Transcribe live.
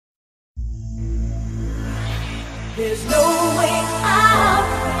There's no way out.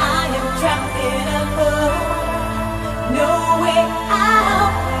 I am trapped in a hole. No way out.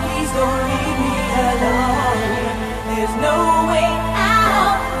 Please don't leave me alone. There's no way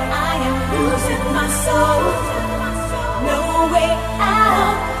out. I am losing my soul. No way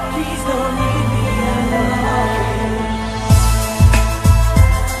out. Please don't leave me alone.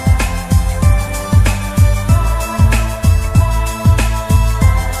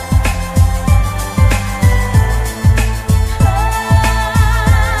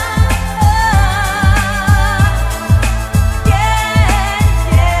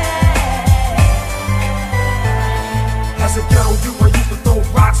 As a ghetto youth, I used to throw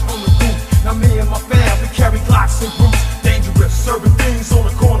rocks from the roof. Now me and my fam, we carry Glocks and groups. Dangerous, serving things on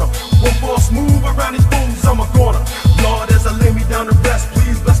the corner. One false move around these fools, I'm a goner. Lord, as I lay me down to rest,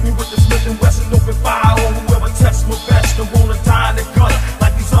 please bless me with the Smith & Wesson. Open fire on whoever tests my best. Don't wanna die in the gutter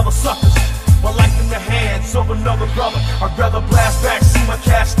like these other suckers. My life in the hands of another brother. I'd rather blast back, see my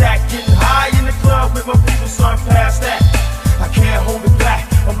cash stack. Getting high in the club with my people, son, past that. I can't hold it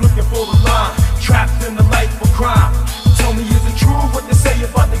back, I'm looking for the line. Trapped in the life of crime. Tell me, is it true what they say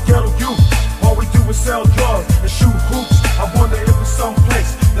about the ghetto youth? All we do is sell drugs and shoot hoops. I wonder if there's some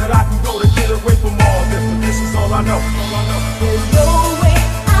place that I can go to get away from all this. But this is all I know. There's no way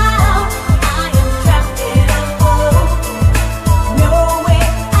out. I am trapped in a hole. No way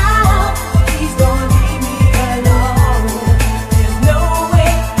out. Please don't leave me alone. There's no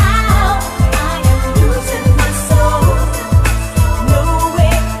way out. I am losing my soul. No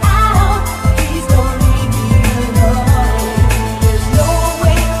way out. Please don't leave me alone. There's no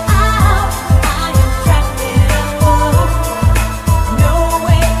way out. I am trapped in a hole. No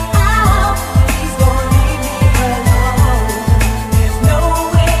way out. Please don't leave me alone. There's no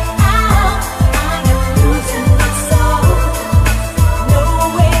way out. I am losing my soul. No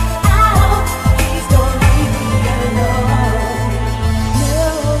way out. Please don't leave me alone. No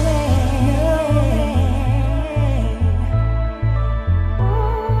way.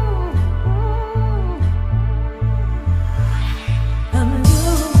 I'm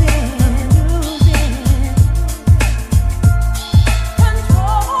losing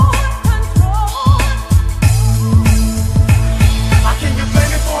control. I can't get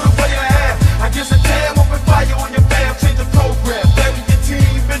blame for the way I am. I guess a damn open fire on your fam, change the program. Bury your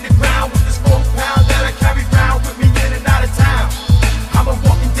team in the ground with this 4-pound that I carry round with me in and out of town. I'm a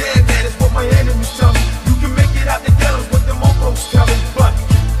walking dead man, is what my enemies tell me. You can make it out the ghettos, what them old folks tell me. But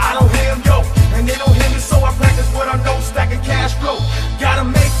I don't hear them, yo, and they don't hear me, so I practice what I know, stacking cash flow. Gotta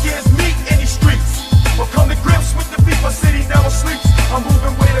make ends meet in these streets. But come to grips with the beat, my city never sleeps. I'm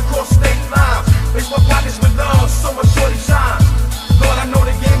moving weight across state lines. Face my pockets with love, so my shorty shines. Lord, I know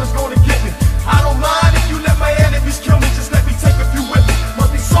the game is gonna get me. I don't mind if you let my enemies kill me, just let me take a few with me.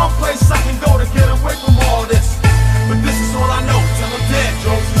 Must be someplace I can go to get away from all this. But this is all I know, till I'm dead,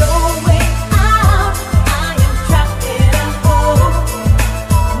 Joe. No way out. I am trapped in a hole.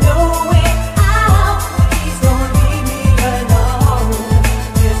 No way out. Please don't leave me alone.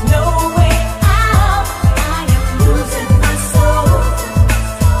 There's no way out. I am losing my soul.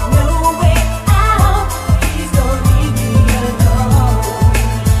 No way out. Please don't leave me alone.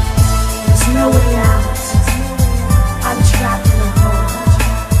 There's no way out. I'm trapped in a hole.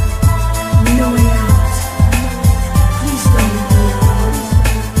 No way out. Please don't leave me alone.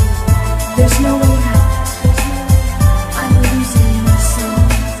 There's no way out. I'm losing my soul.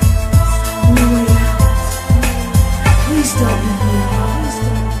 No way out. Please don't leave me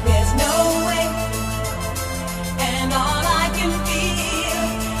alone.